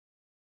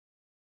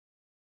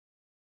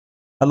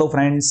Hello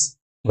friends,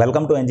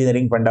 welcome to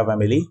Engineering Funda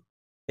family.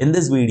 In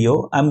this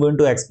video, I am going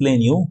to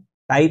explain you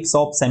types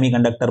of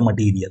semiconductor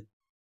material.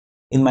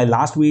 In my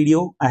last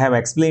video, I have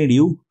explained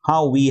you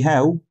how we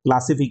have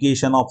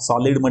classification of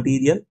solid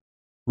material.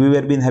 We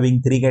have been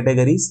having three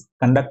categories: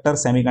 conductor,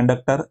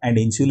 semiconductor and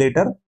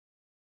insulator.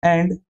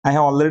 And I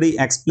have already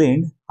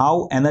explained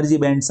how energy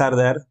bands are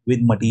there with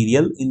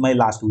material in my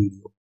last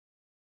video.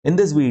 In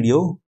this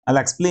video, I'll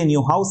explain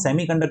you how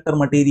semiconductor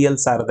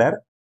materials are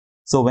there.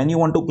 So when you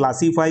want to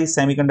classify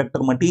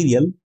semiconductor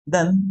material,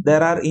 then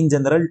there are in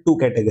general two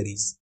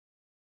categories: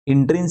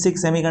 intrinsic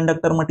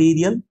semiconductor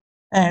material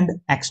and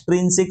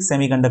extrinsic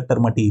semiconductor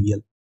material.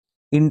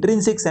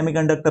 Intrinsic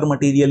semiconductor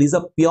material is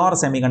a pure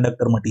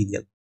semiconductor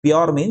material.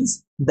 Pure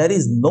means there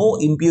is no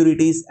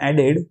impurities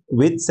added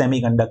with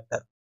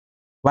semiconductor.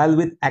 While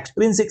with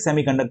extrinsic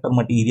semiconductor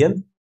material,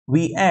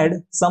 we add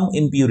some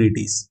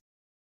impurities.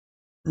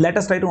 Let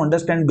us try to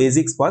understand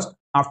basics first.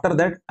 After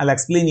that, I'll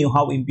explain you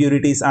how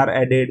impurities are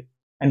added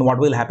and what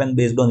will happen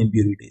based on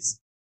impurities.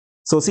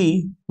 So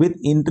see, with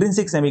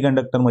intrinsic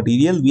semiconductor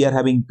material, we are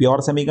having pure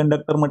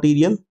semiconductor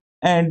material,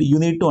 and you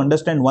need to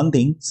understand one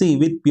thing. See,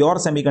 with pure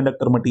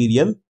semiconductor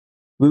material,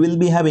 we will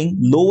be having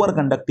lower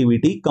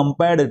conductivity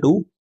compared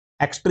to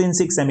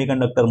extrinsic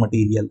semiconductor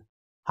material.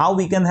 How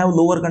we can have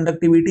lower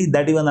conductivity,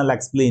 that even I'll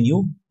explain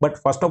you. But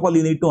first of all,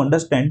 you need to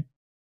understand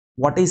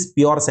what is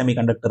pure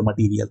semiconductor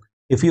material.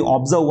 If you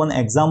observe one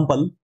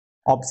example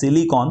of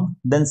silicon,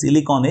 then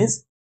silicon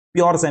is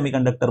pure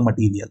semiconductor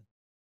material.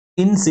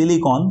 In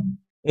silicon,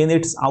 in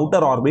its outer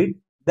orbit,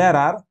 there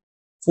are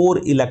 4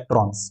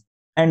 electrons,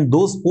 and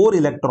those 4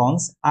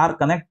 electrons are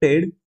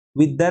connected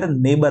with their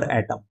neighbor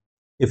atom.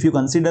 If you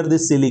consider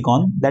this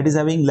silicon, that is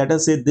having, let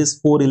us say, these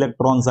 4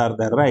 electrons are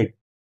there, right?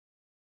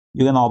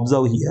 You can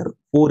observe here,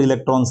 4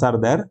 electrons are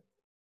there.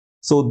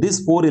 So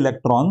these 4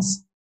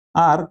 electrons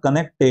are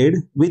connected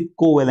with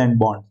covalent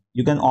bond.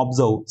 You can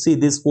observe, see,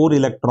 these 4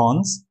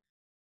 electrons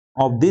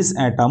of this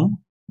atom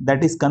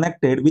that is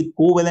connected with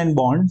covalent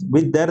bonds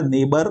with their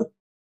neighbor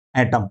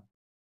atom.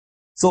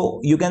 So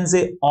you can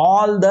say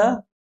all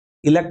the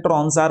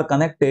electrons are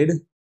connected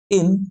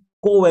in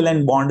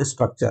covalent bond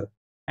structure.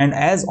 And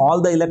as all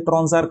the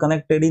electrons are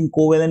connected in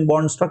covalent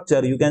bond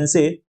structure, you can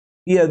say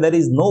here there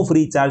is no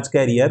free charge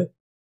carrier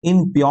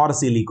in pure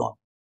silicon.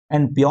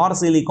 And pure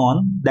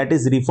silicon, that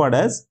is referred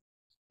as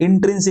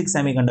intrinsic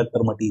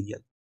semiconductor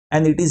material,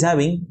 and it is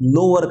having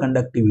lower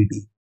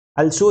conductivity.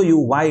 I'll show you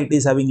why it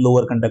is having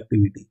lower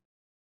conductivity.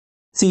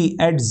 See,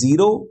 at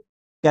 0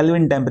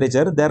 Kelvin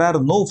temperature, there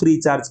are no free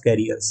charge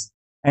carriers.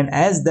 And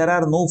as there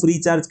are no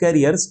free charge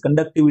carriers,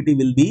 conductivity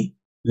will be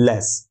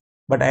less.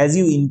 But as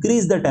you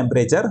increase the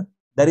temperature,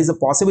 there is a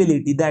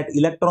possibility that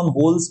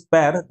electron-holes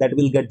pair that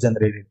will get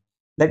generated.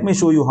 Let me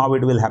show you how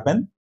it will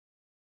happen.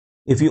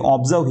 If you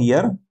observe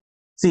here,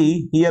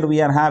 see, here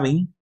we are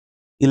having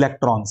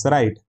electrons,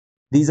 right?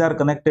 These are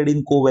connected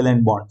in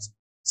covalent bonds.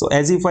 So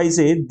as if I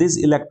say this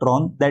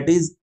electron that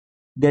is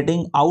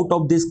getting out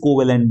of this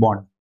covalent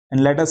bond,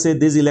 and let us say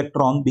this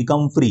electron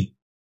become free.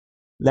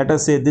 Let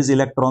us say this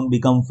electron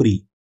become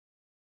free.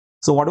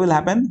 So what will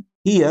happen?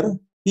 Here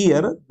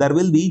there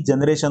will be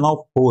generation of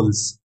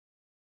holes.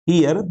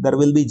 Here there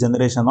will be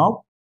generation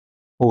of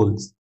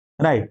holes,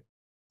 right?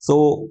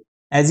 So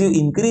as you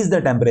increase the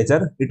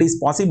temperature, it is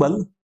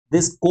possible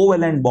this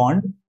covalent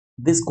bond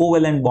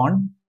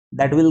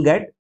that will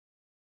get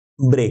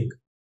break.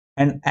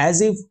 And as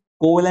if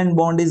covalent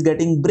bond is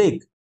getting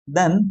break,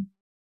 then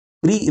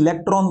free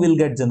electron will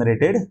get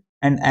generated,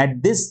 and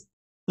at this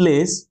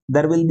place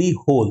there will be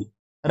hole,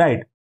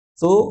 right?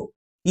 So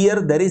here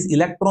there is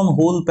electron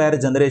hole pair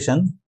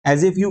generation.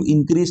 As if you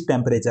increase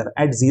temperature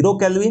at 0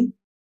 Kelvin,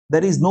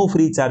 there is no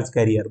free charge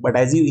carrier, but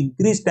as you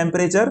increase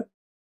temperature,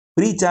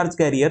 free charge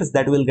carriers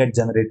that will get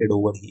generated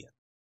over here,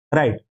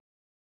 right?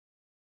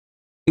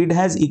 It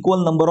has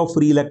equal number of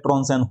free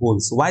electrons and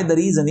holes. Why? The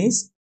reason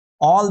is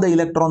all the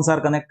electrons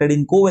are connected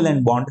in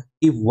covalent bond.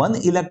 If one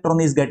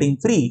electron is getting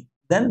free,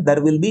 then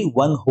there will be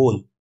one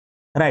hole,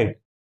 right?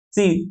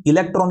 See,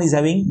 electron is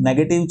having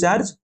negative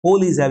charge,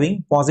 hole is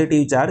having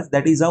positive charge.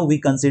 That is how we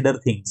consider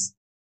things,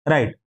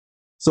 right?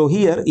 So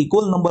here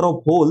equal number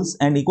of holes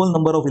and equal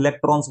number of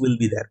electrons will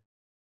be there.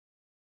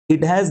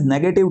 It has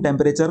negative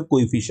temperature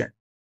coefficient.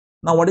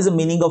 Now what is the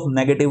meaning of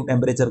negative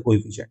temperature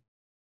coefficient?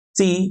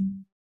 See,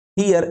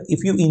 here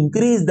if you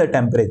increase the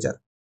temperature,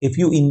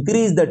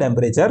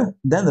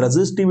 then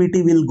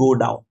resistivity will go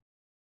down.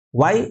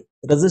 Why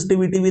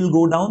resistivity will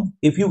go down?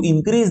 If you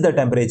increase the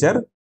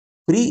temperature,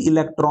 free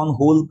electron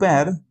hole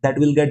pair that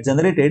will get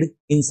generated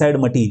inside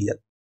material.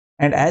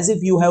 And as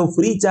if you have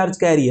free charge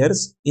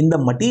carriers in the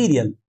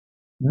material,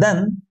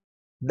 then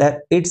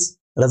that its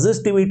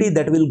resistivity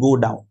that will go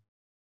down,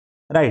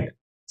 right?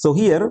 So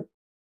here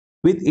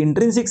with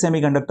intrinsic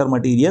semiconductor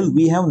material,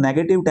 we have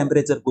negative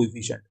temperature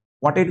coefficient.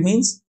 What it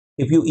means?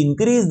 If you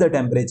increase the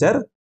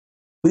temperature,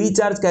 free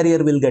charge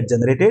carrier will get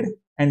generated,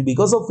 and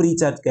because of free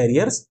charge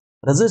carriers,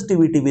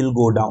 resistivity will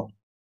go down.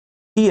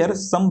 Here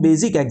some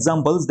basic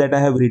examples that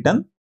I have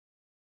written.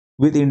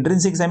 With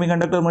intrinsic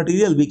semiconductor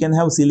material, we can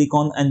have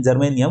silicon and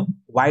germanium.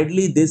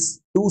 widely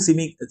these two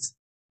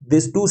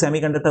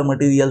semiconductor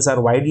materials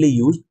are widely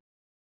used.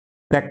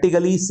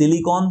 Practically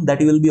silicon,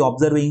 that you will be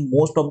observing,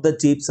 most of the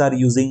chips are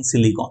using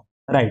silicon,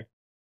 right?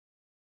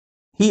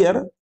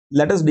 Here,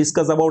 let us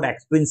discuss about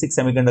extrinsic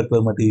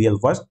semiconductor material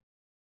first.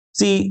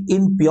 See,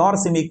 in pure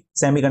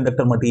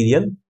semiconductor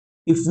material,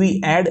 if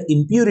we add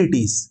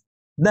impurities,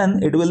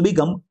 then it will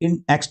become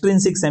in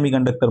extrinsic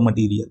semiconductor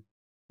material,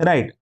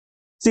 right?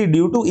 See,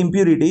 due to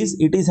impurities,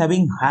 it is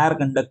having higher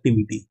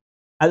conductivity.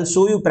 I'll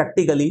show you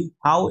practically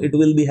how it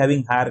will be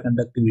having higher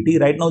conductivity.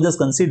 Right now, just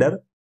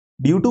consider,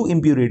 due to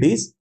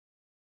impurities,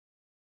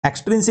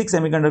 extrinsic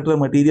semiconductor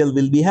material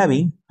will be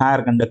having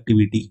higher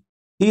conductivity.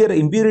 Here,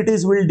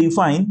 impurities will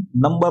define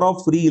number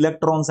of free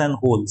electrons and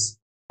holes.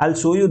 I'll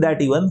show you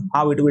that even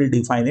how it will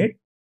define it.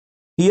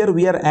 Here,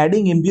 we are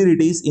adding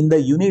impurities in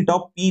the unit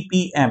of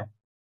ppm,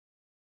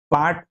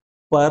 part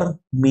per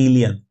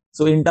million.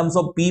 So in terms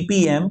of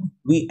ppm,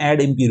 we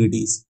add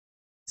impurities.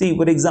 See,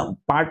 for example,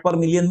 part per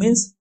million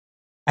means,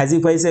 as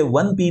if I say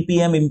 1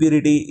 ppm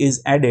impurity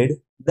is added,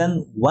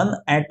 then 1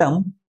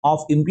 atom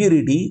of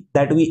impurity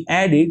that we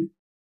added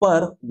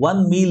per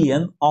 1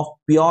 million of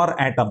pure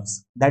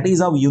atoms. That is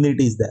how unit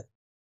is there,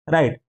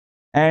 right?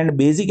 And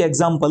basic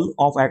example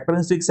of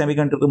extrinsic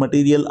semiconductor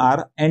material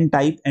are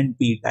N-type and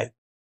P-type.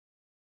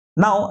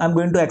 Now I'm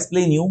going to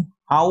explain you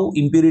how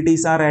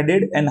impurities are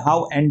added and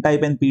how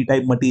N-type and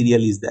P-type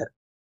material is there.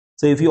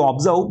 So if you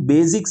observe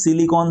basic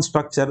silicon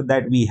structure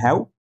that we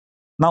have,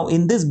 now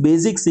in this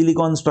basic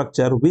silicon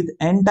structure with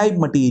N-type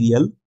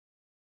material,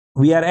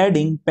 we are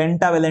adding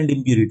pentavalent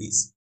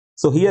impurities.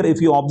 So here if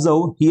you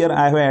observe, here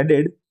I have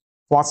added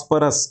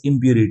phosphorus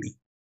impurity,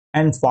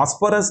 and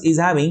phosphorus is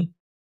having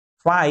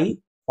 5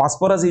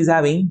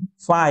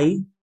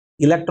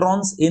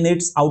 electrons in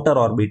its outer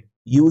orbit.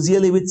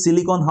 Usually with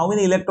silicon, how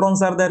many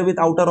electrons are there with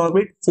outer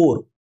orbit?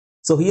 4.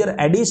 So here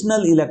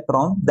additional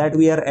electron that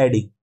we are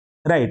adding,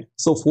 right?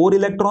 So 4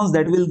 electrons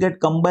that will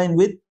get combined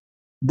with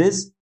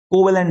this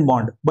covalent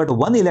bond, but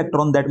 1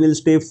 electron that will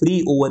stay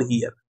free over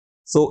here.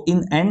 So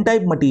in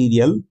N-type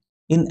material,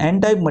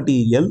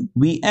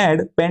 we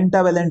add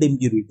pentavalent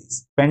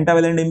impurities.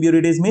 Pentavalent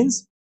impurities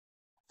means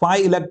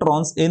 5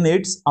 electrons in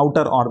its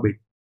outer orbit.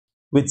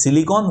 With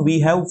silicon, we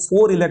have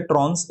 4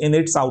 electrons in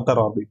its outer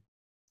orbit.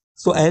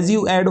 So as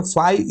you add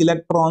 5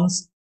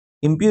 electrons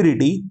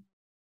impurity,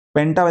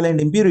 pentavalent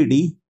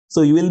impurity,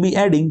 so you will be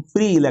adding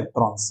free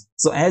electrons.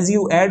 So as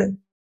you add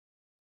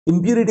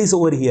impurities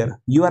over here,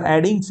 you are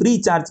adding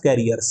free charge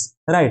carriers,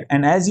 right?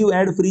 And as you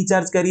add free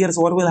charge carriers,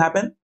 what will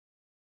happen?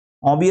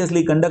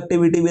 Obviously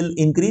conductivity will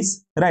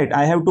increase, right?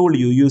 I have told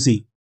you, you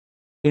see,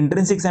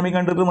 intrinsic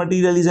semiconductor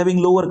material is having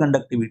lower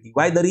conductivity.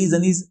 Why? The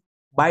reason is,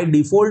 by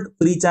default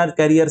free charge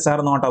carriers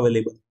are not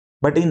available,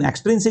 but in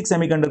extrinsic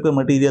semiconductor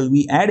material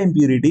we add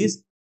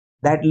impurities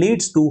that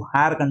leads to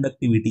higher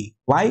conductivity.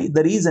 Why?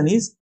 The reason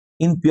is,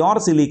 in pure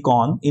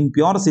silicon,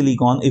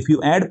 if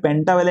you add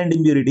pentavalent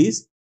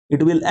impurities,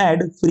 it will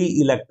add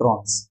free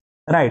electrons,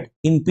 right?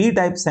 In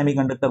p-type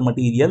semiconductor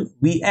material,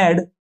 we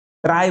add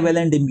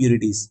trivalent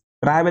impurities.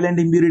 Trivalent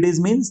impurities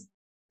means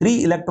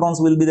 3 electrons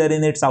will be there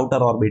in its outer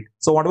orbit.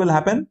 So what will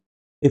happen?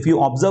 If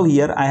you observe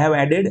here, I have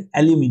added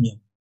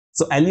aluminium.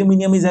 So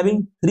aluminium is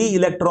having 3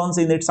 electrons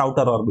in its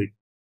outer orbit.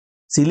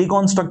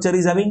 Silicon structure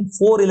is having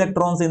 4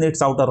 electrons in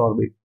its outer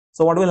orbit.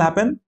 So what will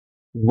happen?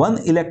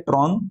 1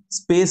 electron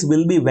space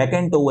will be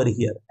vacant over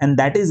here, and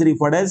that is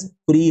referred as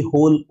free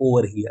hole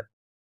over here.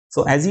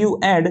 So as you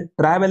add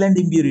trivalent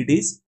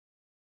impurities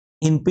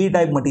in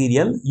p-type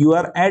material, you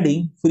are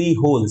adding free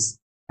holes,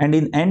 and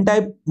in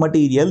n-type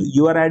material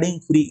you are adding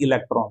free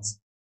electrons.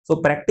 So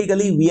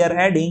practically we are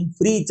adding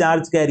free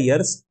charge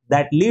carriers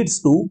that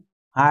leads to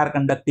higher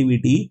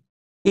conductivity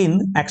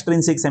in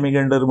extrinsic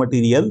semiconductor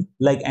material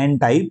like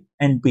N-type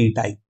and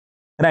P-type,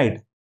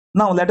 right?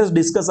 Now let us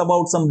discuss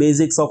about some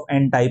basics of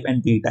N-type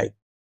and P-type.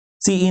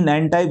 See, in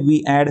N-type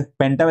we add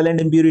pentavalent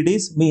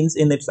impurities, means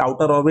in its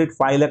outer orbit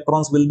 5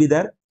 electrons will be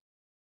there.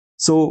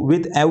 So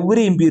with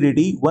every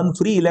impurity 1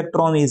 free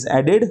electron is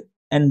added,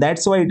 and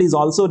that's why it is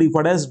also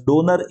referred as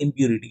donor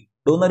impurity.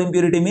 Donor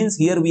impurity means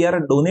here we are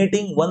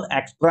donating 1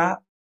 extra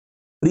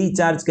free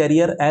charge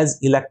carrier as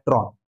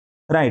electron,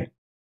 right?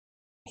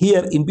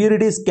 Here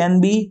impurities can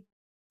be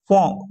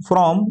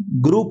from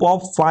group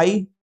of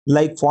 5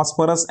 like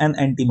phosphorus and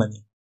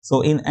antimony.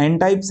 So in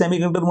N-type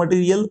semiconductor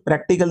material,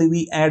 practically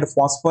we add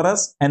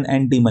phosphorus and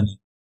antimony.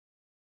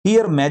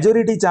 Here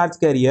majority charge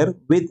carrier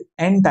with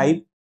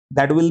N-type,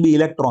 that will be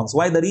electrons.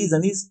 Why? The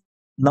reason is,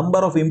 number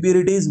of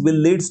impurities will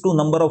leads to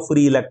number of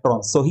free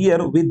electrons. So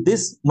here with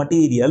this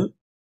material,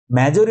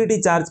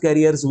 majority charge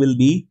carriers will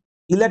be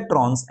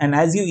electrons, and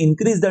as you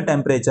increase the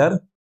temperature,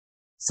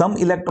 some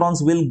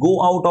electrons will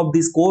go out of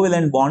this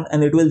covalent bond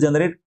and it will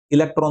generate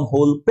electron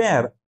hole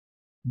pair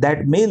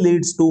that may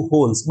leads to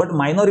holes, but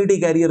minority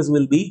carriers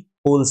will be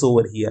holes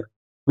over here.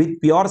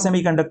 With pure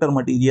semiconductor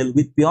material,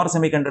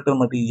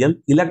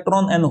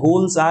 electron and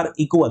holes are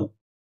equal,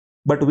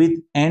 but with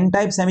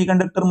N-type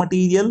semiconductor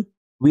material,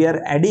 we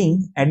are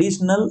adding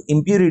additional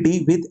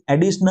impurity with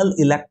additional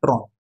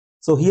electron.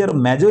 So here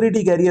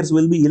majority carriers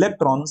will be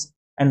electrons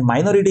and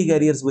minority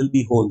carriers will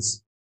be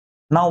holes.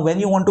 Now, when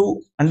you want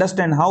to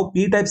understand how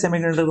p-type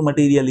semiconductor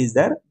material is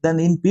there, then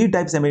in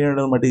p-type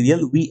semiconductor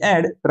material, we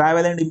add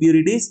trivalent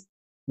impurities,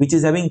 which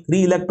is having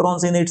 3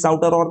 electrons in its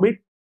outer orbit.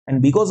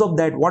 And because of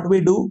that, what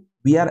we do,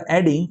 we are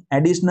adding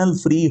additional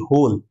free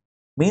hole.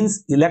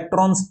 Means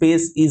electron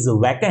space is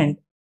vacant,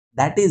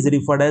 that is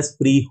referred as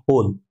free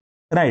hole,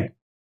 right?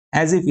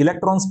 As if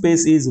electron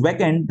space is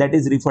vacant, that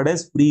is referred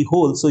as free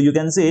hole. So you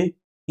can say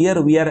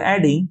here we are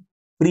adding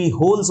free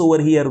holes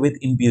over here with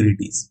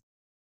impurities.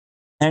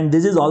 And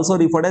this is also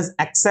referred as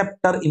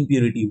acceptor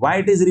impurity. Why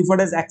it is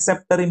referred as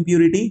acceptor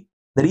impurity?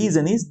 The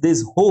reason is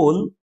this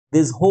hole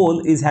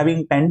is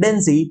having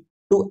tendency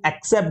to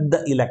accept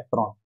the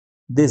electron.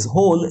 This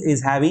hole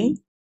is having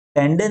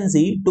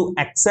tendency to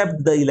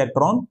accept the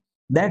electron.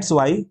 That's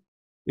why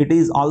it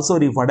is also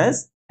referred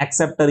as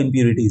acceptor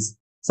impurities.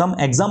 Some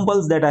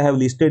examples that I have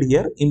listed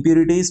here,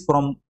 impurities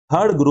from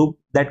third group,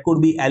 that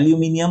could be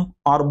aluminium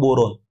or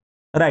boron,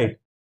 right?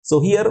 So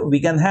here we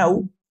can have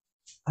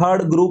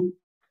third group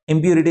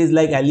impurities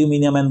like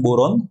aluminium and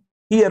boron.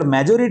 Here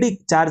majority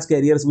charge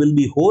carriers will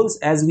be holes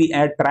as we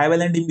add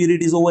trivalent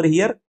impurities over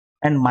here,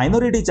 and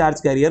minority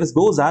charge carriers,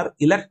 those are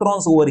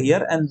electrons over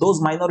here, and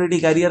those minority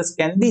carriers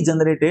can be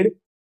generated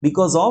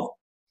because of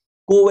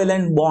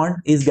covalent bond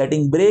is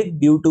getting break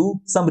due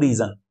to some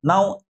reason.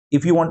 Now,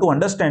 if you want to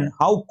understand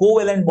how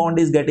covalent bond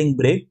is getting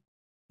break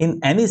in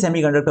any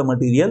semiconductor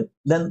material,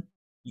 then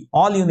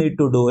all you need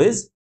to do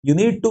is you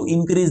need to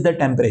increase the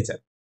temperature.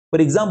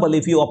 For example,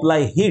 if you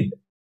apply heat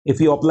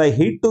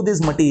to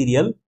this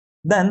material,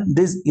 then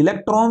these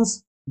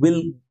electrons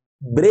will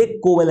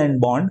break covalent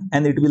bond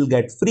and it will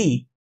get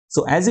free.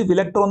 So as if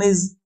electron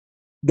is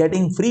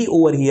getting free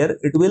over here,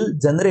 it will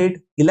generate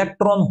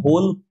electron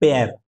hole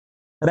pair,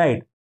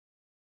 right?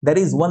 There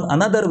is one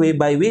another way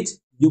by which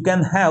you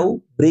can have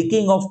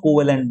breaking of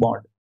covalent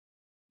bond.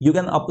 You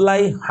can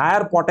apply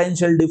higher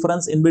potential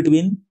difference in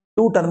between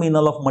two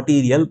terminal of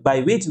material,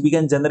 by which we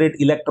can generate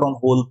electron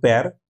hole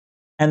pair.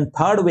 And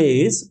third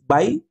way is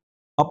by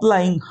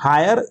applying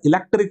higher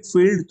electric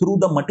field through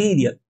the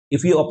material.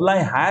 If you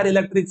apply higher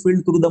electric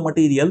field through the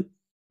material,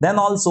 then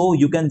also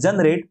you can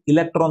generate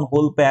electron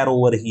hole pair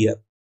over here.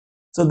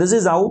 So this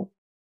is how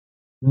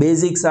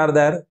basics are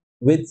there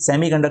with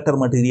semiconductor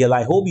material.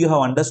 I hope you have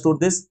understood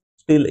this.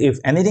 Still, if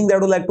anything that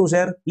you would like to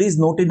share, please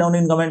note it down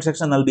in comment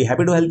section. I'll be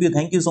happy to help you.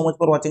 Thank you so much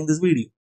for watching this video.